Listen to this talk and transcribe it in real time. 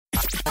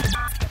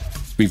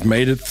We've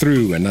made it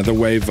through another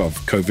wave of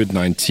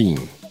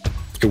COVID-19.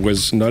 It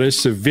was not as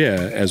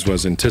severe as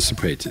was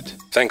anticipated,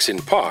 thanks in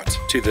part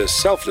to the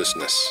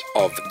selflessness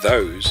of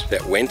those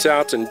that went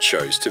out and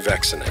chose to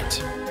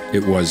vaccinate.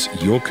 It was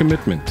your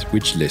commitment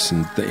which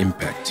lessened the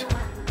impact.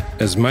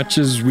 As much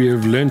as we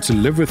have learned to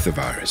live with the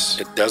virus,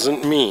 it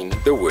doesn't mean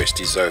the worst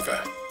is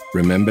over.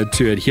 Remember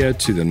to adhere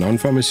to the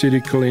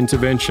non-pharmaceutical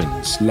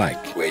interventions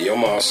like wear your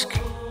mask,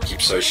 keep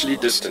socially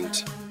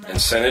distant, and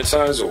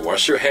sanitize or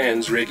wash your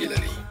hands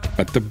regularly.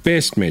 But the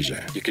best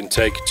measure you can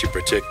take to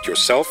protect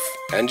yourself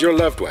and your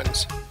loved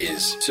ones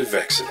is to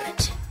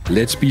vaccinate.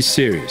 Let's be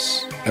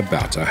serious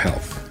about our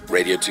health.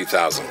 Radio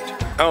 2000,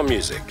 our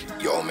music,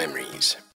 your memory.